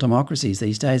Western liberal democracies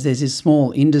these days, there's this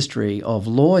small industry of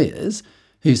lawyers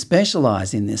who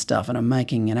specialise in this stuff and are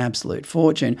making an absolute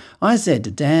fortune. I said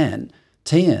to Dan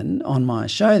Tian on my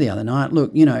show the other night,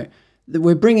 look,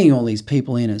 we're bringing all these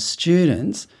people in as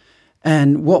students,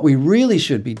 and what we really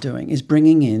should be doing is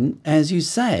bringing in, as you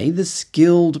say, the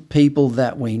skilled people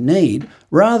that we need,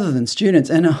 rather than students.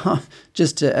 And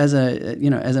as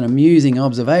an amusing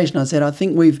observation, I said I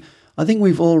think we've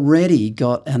already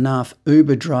got enough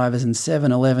Uber drivers and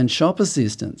 7-Eleven shop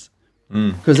assistants,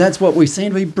 because that's what we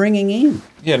seem to be bringing in.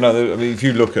 Yeah, no. I mean, if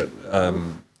you look at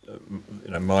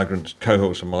migrants,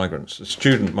 cohorts of migrants, the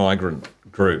student migrant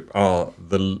group are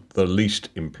the least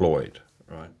employed.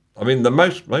 I mean,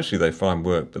 mostly they find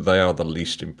work, but they are the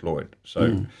least employed.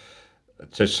 So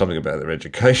it says something about their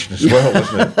education as well,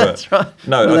 doesn't it? But That's right.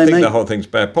 No, Well, I think make- the whole thing's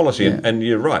bad policy. Yeah. And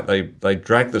you're right, they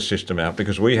drag the system out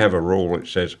because we have a rule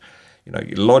which says, you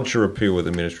lodge your appeal with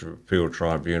the Ministry of Appeal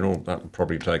Tribunal. That will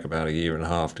probably take about a year and a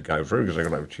half to go through because they're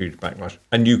going to have a huge backlash.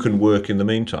 And you can work in the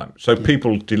meantime. So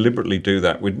people deliberately do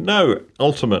that with no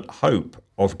ultimate hope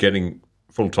of getting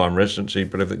full-time residency,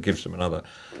 but if it gives them another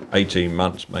 18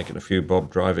 months making a few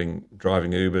bob driving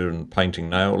Uber and painting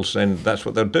nails, then that's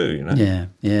what they'll do,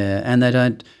 Yeah, and they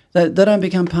don't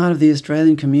become part of the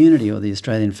Australian community or the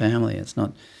Australian family. It's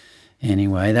not.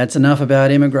 Anyway, that's enough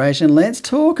about immigration. Let's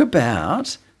talk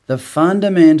about the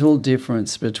fundamental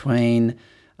difference between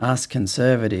us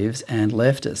conservatives and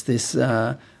leftists. This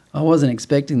I wasn't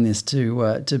expecting this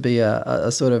to be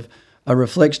a sort of a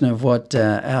reflection of what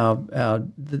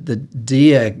the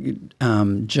dear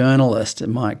journalist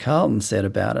Mike Carlton said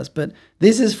about us. But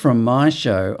this is from my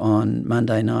show on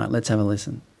Monday night. Let's have a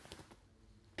listen.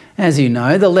 As you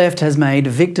know, the left has made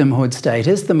victimhood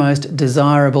status the most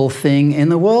desirable thing in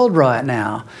the world right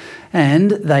now.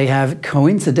 And they have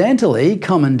coincidentally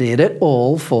commandeered it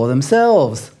all for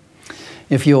themselves.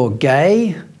 If you're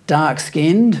gay,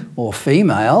 dark-skinned or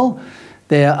female,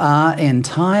 there are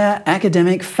entire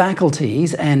academic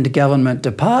faculties and government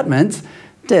departments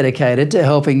dedicated to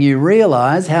helping you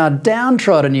realise how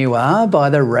downtrodden you are by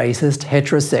the racist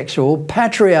heterosexual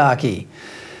patriarchy.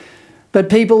 But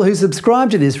people who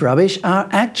subscribe to this rubbish are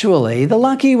actually the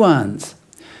lucky ones.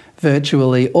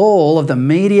 Virtually all of the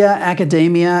media,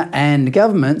 academia and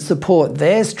government support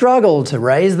their struggle to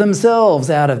raise themselves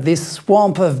out of this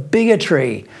swamp of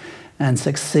bigotry and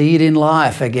succeed in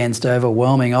life against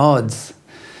overwhelming odds.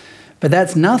 But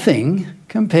that's nothing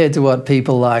compared to what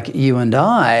people like you and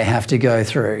I have to go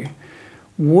through.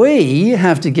 We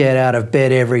have to get out of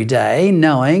bed every day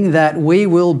knowing that we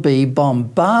will be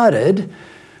bombarded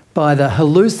by the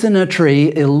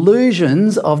hallucinatory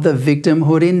illusions of the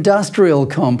victimhood industrial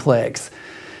complex,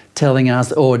 telling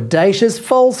us audacious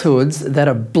falsehoods that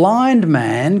a blind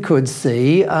man could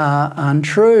see are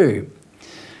untrue.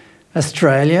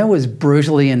 Australia was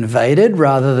brutally invaded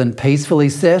rather than peacefully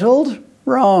settled?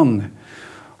 Wrong.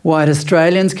 White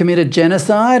Australians committed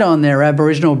genocide on their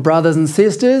Aboriginal brothers and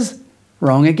sisters?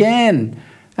 Wrong again.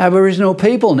 Aboriginal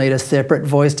people need a separate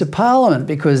voice to Parliament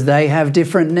because they have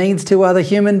different needs to other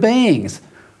human beings.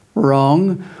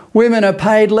 Wrong. Women are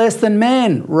paid less than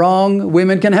men. Wrong.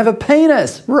 Women can have a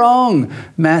penis. Wrong.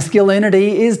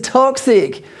 Masculinity is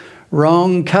toxic.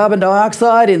 Wrong. Carbon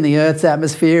dioxide in the Earth's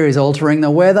atmosphere is altering the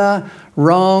weather.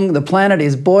 Wrong. The planet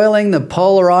is boiling. The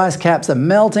polar ice caps are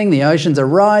melting. The oceans are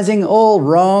rising. All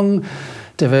wrong.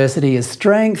 Diversity is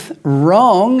strength.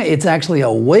 Wrong. It's actually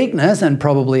a weakness and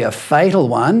probably a fatal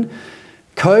one.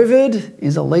 COVID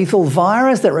is a lethal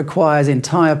virus that requires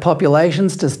entire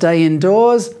populations to stay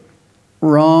indoors.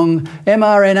 Wrong.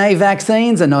 mRNA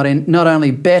vaccines are not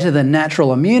only better than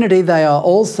natural immunity, they are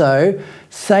also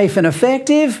safe and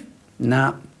effective.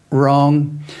 Nah,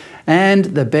 wrong. And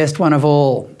the best one of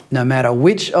all, no matter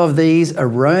which of these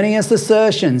erroneous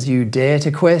assertions you dare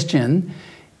to question,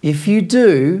 if you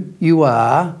do, you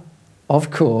are,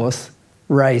 of course,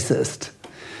 racist.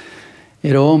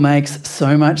 It all makes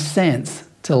so much sense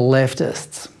to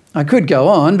leftists. I could go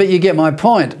on, but you get my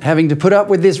point. Having to put up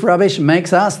with this rubbish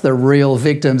makes us the real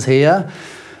victims here.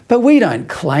 But we don't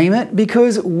claim it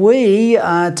because we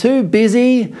are too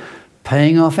busy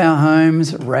paying off our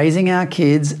homes, raising our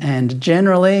kids, and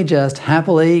generally just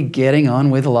happily getting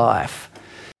on with life.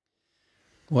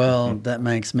 Well, that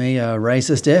makes me a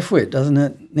racist F-wit, doesn't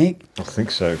it, Nick? I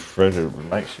think so, Fred. It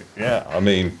makes you, yeah. I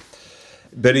mean,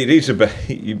 but it is about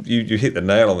you hit the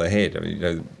nail on the head. I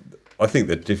mean, I think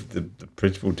the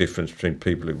principal difference between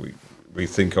people who we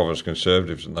think of as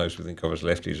conservatives and those we think of as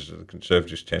lefties is that the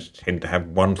conservatives tend to have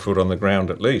one foot on the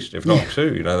ground at least, if not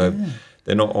two.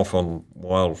 They're not off on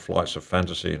wild flights of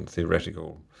fantasy and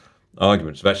theoretical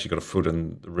arguments. They've actually got a foot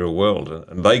in the real world,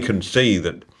 and they can see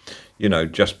that,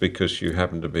 just because you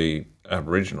happen to be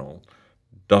Aboriginal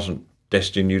doesn't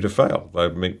destine you to fail. They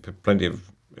meet plenty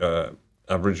of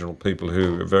Aboriginal people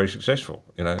who are very successful.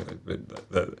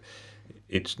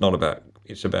 It's not about,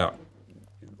 it's about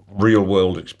real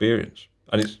world experience.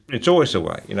 And it's always the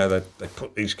way, they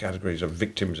put these categories of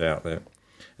victims out there.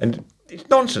 And it's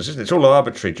nonsense, isn't it? It's all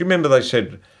arbitrary. Do you remember they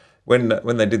said when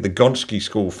they did the Gonski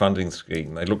school funding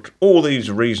scheme, they looked at all these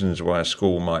reasons why a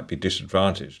school might be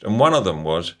disadvantaged. And one of them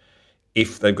was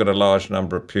if they've got a large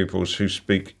number of pupils who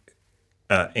speak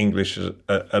English as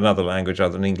another language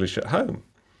other than English at home.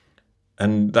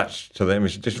 And that's, to them,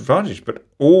 is a disadvantage. But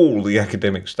all the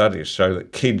academic studies show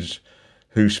that kids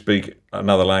who speak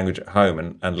another language at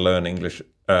home and learn English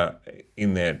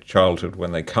in their childhood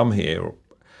when they come here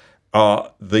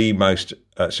are the most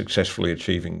successfully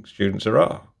achieving students there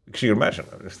are. Because you can imagine,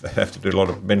 they have to do a lot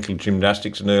of mental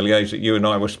gymnastics at an early age that you and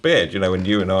I were spared. When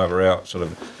you and I were out sort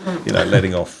of,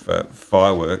 letting off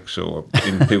fireworks or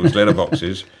in people's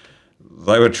letterboxes,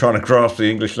 they were trying to grasp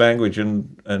the English language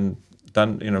and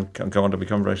done, go on to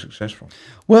become very successful.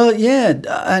 Well, yeah,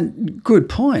 good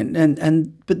point.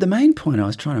 But the main point I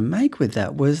was trying to make with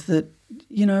that was that,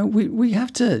 we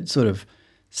have to sort of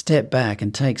step back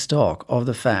and take stock of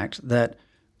the fact that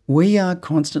we are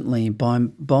constantly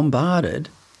bombarded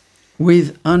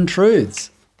with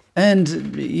untruths.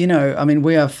 And,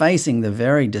 we are facing the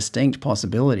very distinct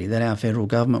possibility that our federal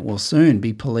government will soon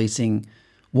be policing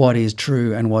what is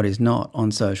true and what is not on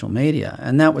social media.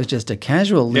 And that was just a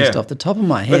casual list off the top of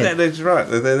my head. But that's right.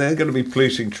 They're going to be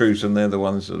policing truths, and they're the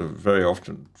ones that are very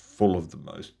often full of the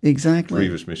most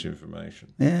grievous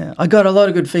misinformation. Yeah. I got a lot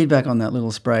of good feedback on that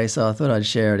little spray, so I thought I'd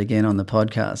share it again on the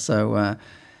podcast. So,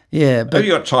 yeah. But have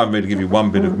you got time for me to give you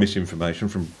one bit of misinformation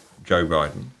from Joe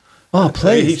Biden? Oh,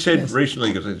 please. He said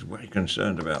recently, because he's very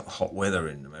concerned about hot weather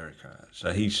in America,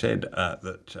 so he said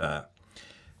that...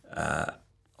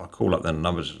 I call up the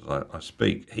numbers as I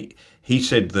speak. He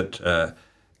said that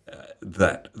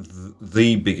that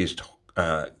the biggest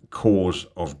cause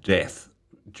of death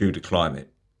due to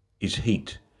climate is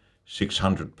heat.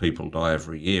 600 people die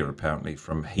every year, apparently,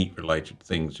 from heat-related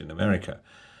things in America.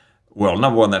 Well,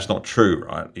 number one, that's not true,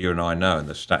 right? You and I know, and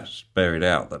the stats bear it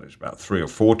out, that it's about 3 or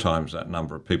 4 times that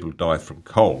number of people die from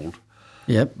cold.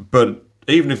 Yep. But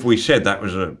even if we said that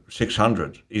was a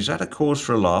 600, is that a cause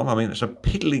for alarm? I mean, it's a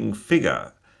piddling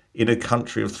figure in a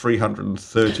country of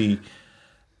 330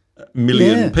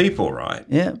 million people, right?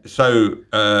 Yeah. So,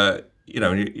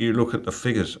 you look at the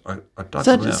figures. I dug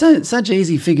them out. Such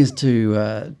easy figures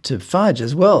to fudge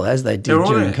as well, as they did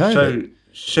during COVID. So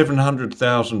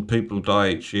 700,000 people die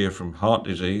each year from heart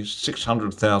disease,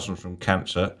 600,000 from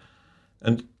cancer,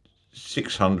 and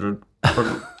 600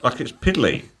 from, it's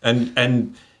piddly.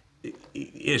 And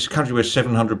it's a country where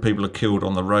 700 people are killed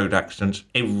on the road accidents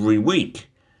every week.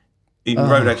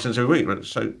 Road accidents every week.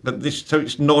 So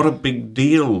it's not a big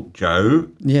deal, Joe.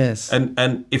 Yes.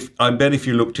 And I bet if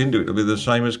you looked into it, it'll be the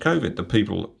same as COVID. The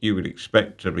people you would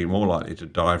expect to be more likely to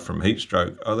die from heat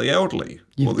stroke are the elderly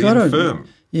or the infirm.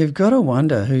 You've got to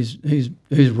wonder who's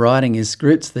writing his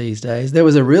scripts these days. There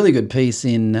was a really good piece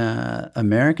in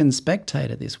American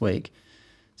Spectator this week,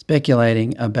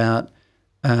 speculating about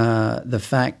the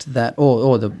fact that,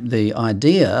 or the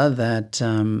idea that.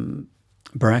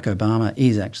 Barack Obama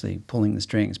is actually pulling the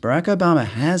strings. Barack Obama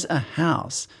has a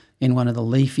house in one of the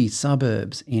leafy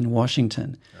suburbs in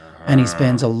Washington, and he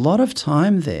spends a lot of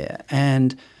time there.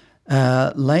 And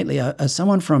lately,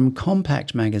 someone from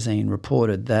Compact magazine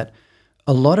reported that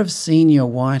a lot of senior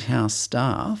White House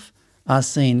staff are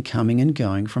seen coming and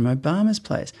going from Obama's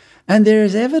place. And there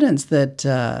is evidence that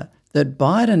that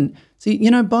Biden... See,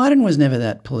 Biden was never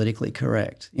that politically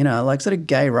correct. Like sort of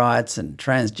gay rights and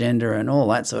transgender and all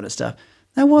that sort of stuff.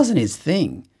 That wasn't his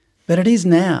thing, but it is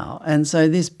now. And so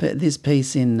this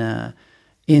piece in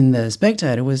the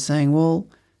Spectator was saying, well,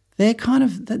 they're kind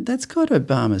of that's got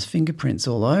Obama's fingerprints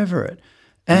all over it.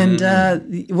 And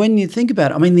when you think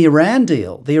about it, I mean, the Iran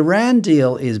deal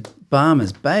is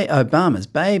Obama's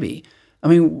baby. I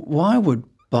mean, why would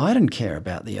Biden care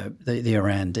about the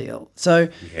Iran deal? So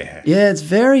yeah, it's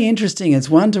very interesting. It's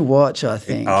one to watch, I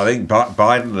think. I think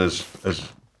Biden is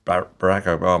Barack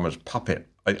Obama's puppet.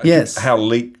 Yes. How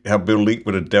Bill Leak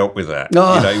would have dealt with that.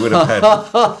 He would have had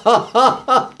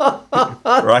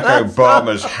Barack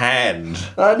Obama's hand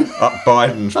up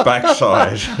Biden's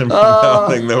backside and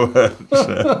mouthing the words.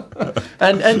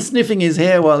 and sniffing his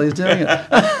hair while he's doing it.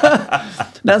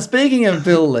 Now, speaking of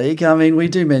Bill Leak, I mean, we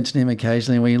do mention him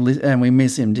occasionally, and we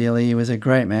miss him dearly. He was a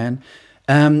great man.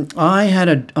 I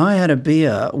had a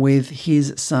beer with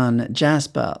his son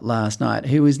Jasper last night,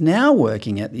 who is now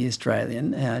working at the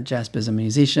Australian. Jasper's a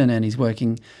musician and he's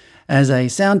working as a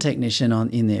sound technician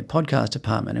in their podcast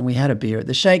department, and we had a beer at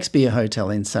the Shakespeare Hotel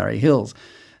in Surrey Hills.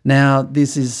 Now,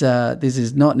 this is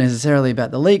not necessarily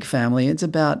about the Leake family. It's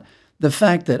about the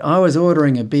fact that I was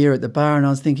ordering a beer at the bar and I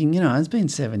was thinking, it's been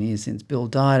 7 years since Bill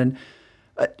died, and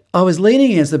I was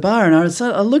leaning against the bar and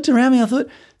I looked around me. I thought,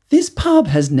 this pub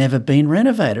has never been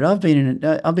renovated. I've been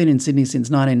in Sydney since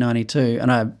 1992,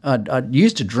 and I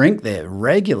used to drink there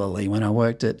regularly when I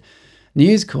worked at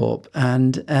News Corp,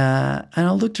 and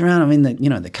I looked around. I mean,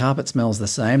 the carpet smells the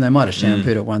same. They might have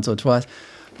shampooed it once or twice,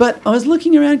 but I was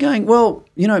looking around, going, well,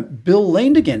 Bill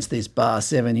leaned against this bar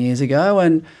 7 years ago,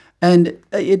 and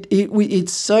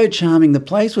it's so charming. The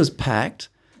place was packed.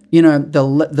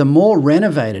 The more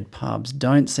renovated pubs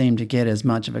don't seem to get as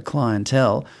much of a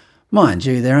clientele. Mind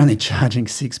you, they're only charging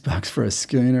 $6 for a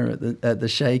schooner at the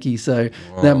Shaky, so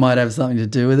that might have something to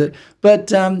do with it.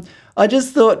 But I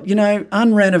just thought,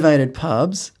 unrenovated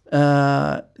pubs,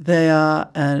 they are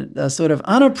a sort of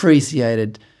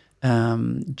unappreciated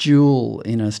jewel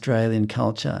in Australian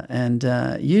culture. And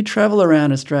you travel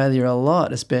around Australia a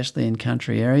lot, especially in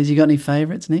country areas. You got any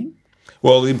favourites, Nick?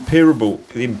 Well, the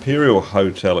Imperial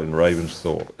Hotel in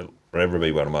Ravensthorpe will forever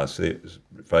be one of my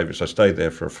favourites. I stayed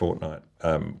there for a fortnight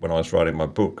when I was writing my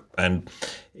book, and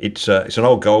it's an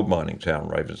old gold mining town.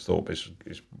 Ravensthorpe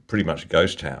is pretty much a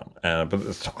ghost town, but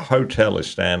the hotel is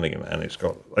standing, and it's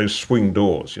got those swing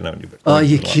doors. Oh,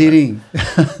 you're kidding!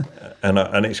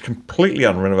 And it's completely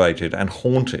unrenovated and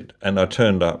haunted. And I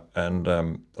turned up, and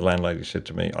the landlady said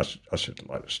to me, I said, "I'd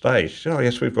like to stay." She said, "Oh,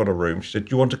 yes, we've got a room." She said,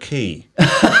 "Do you want a key?"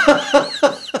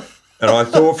 And I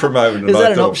thought for a moment... Is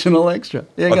that an optional extra?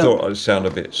 Yeah, I thought I'd sound a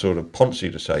bit sort of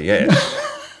poncy to say yes.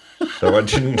 So I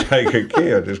didn't take a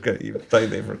key. I just stay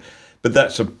there. But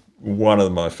that's one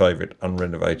of my favourite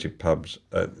unrenovated pubs.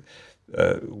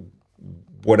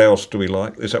 What else do we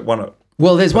like? Is that one...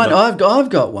 Well, there's one. I've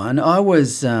got one. I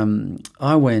went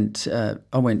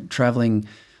travelling.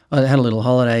 I had a little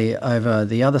holiday over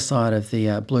the other side of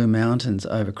the Blue Mountains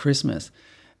over Christmas.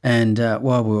 And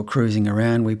while we were cruising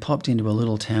around, we popped into a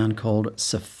little town called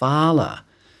Sofala,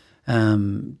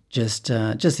 just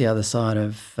the other side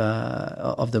of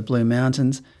the Blue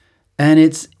Mountains, and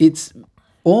it's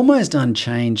almost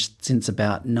unchanged since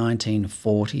about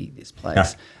 1940. This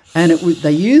place, and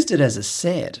they used it as a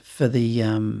set for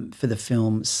the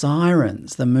film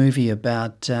Sirens, the movie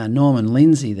about Norman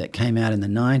Lindsay that came out in the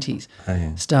 90s,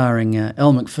 starring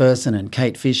Elle Macpherson and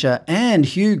Kate Fisher and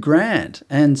Hugh Grant,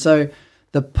 and so.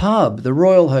 The pub, the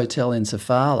Royal Hotel in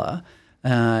Sofala,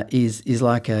 is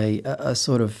like a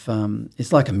sort of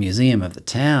it's like a museum of the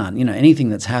town. Anything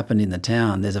that's happened in the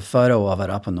town, there's a photo of it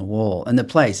up on the wall, and the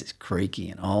place is creaky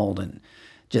and old and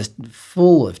just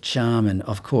full of charm, and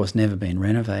of course never been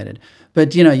renovated.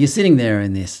 But you're sitting there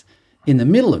in the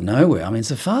middle of nowhere. I mean,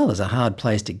 Sofala's a hard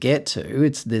place to get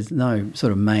to. There's no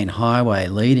sort of main highway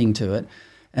leading to it.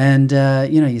 And,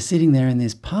 you're sitting there in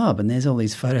this pub and there's all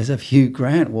these photos of Hugh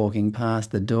Grant walking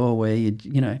past the door where,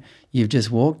 you've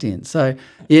just walked in. So,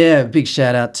 yeah, big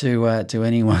shout out to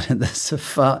anyone at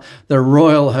the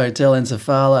Royal Hotel in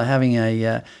Sofala having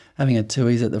a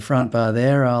twoies at the front bar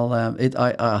there.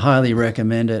 I highly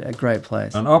recommend it. A great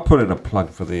place. And I'll put in a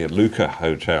plug for the Iluka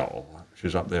Hotel, which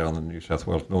is up there on the New South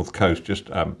Wales North Coast, just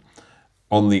on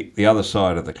the other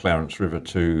side of the Clarence River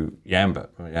to Yamba.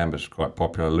 Yamba's quite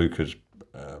popular. Iluka's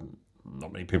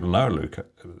not many people know Iluka.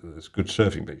 There's good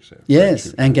surfing beach there.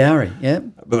 Yes, and Gowrie, yeah.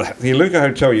 But the Iluka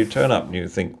Hotel, you turn up and you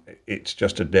think it's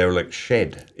just a derelict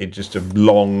shed. It's just a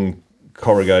long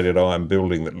corrugated iron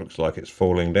building that looks like it's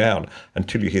falling down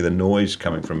until you hear the noise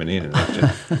coming from an inn. And it's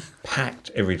just packed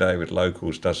every day with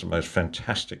locals, does the most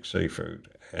fantastic seafood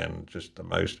and just the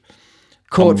most...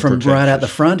 Caught from right out the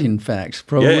front, in fact,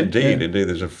 probably. Yeah, indeed.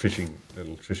 There's a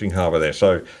little fishing harbour there.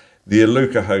 So the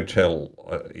Iluka Hotel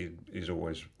is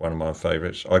always one of my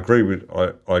favourites. I agree with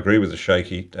the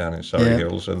Shaky down in Surrey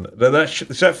Hills, and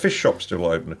is that fish shop still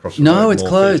open across the road? No, it's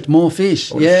closed. More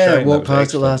fish. I walked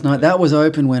past it last night. That was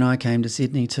open when I came to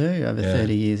Sydney too, over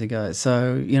 30 years ago.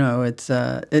 So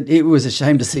it was a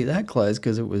shame to see that close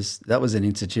because that was an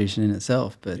institution in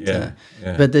itself. But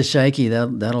but the Shaky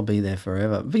that'll be there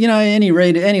forever. But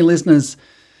any listeners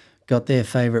got their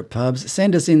favourite pubs,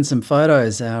 send us in some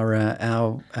photos. Our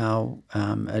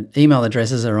email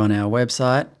addresses are on our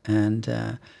website, and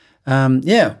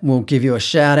we'll give you a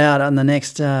shout out on the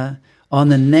next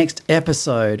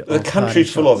episode. The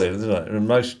country's full of it, isn't it? And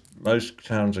most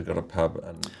towns have got a pub,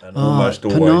 and almost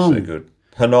always Penong. they're good.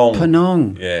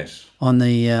 Penong, yes, on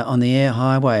the air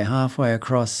highway, halfway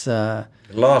across. The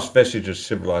last vestige of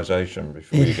civilization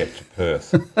before you get to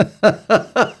Perth.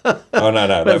 Oh no,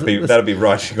 that'd be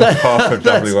writing on behalf of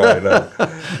WA. No.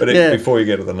 But before you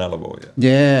get to the Nullarbor,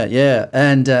 Yeah,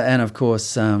 and of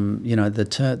course,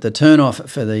 the turn off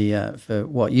for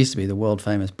what used to be the world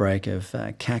famous break of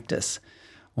Cactus.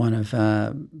 One of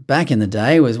back in the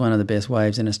day was one of the best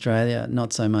waves in Australia.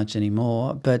 Not so much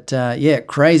anymore, but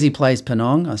crazy place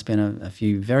Penong. I spent a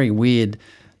few very weird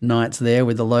nights there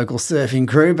with the local surfing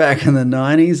crew back in the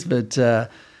 90s, but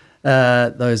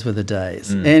those were the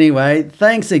days. Anyway,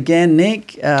 thanks again,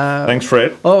 Nick. Thanks,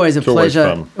 Fred. Always a pleasure.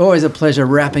 Always fun. Always a pleasure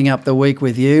wrapping up the week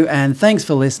with you, and thanks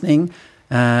for listening.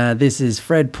 This is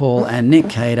Fred Paul and Nick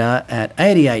Cater at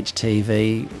ADH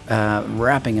TV,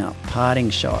 wrapping up parting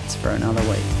shots for another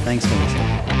week. Thanks for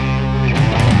listening.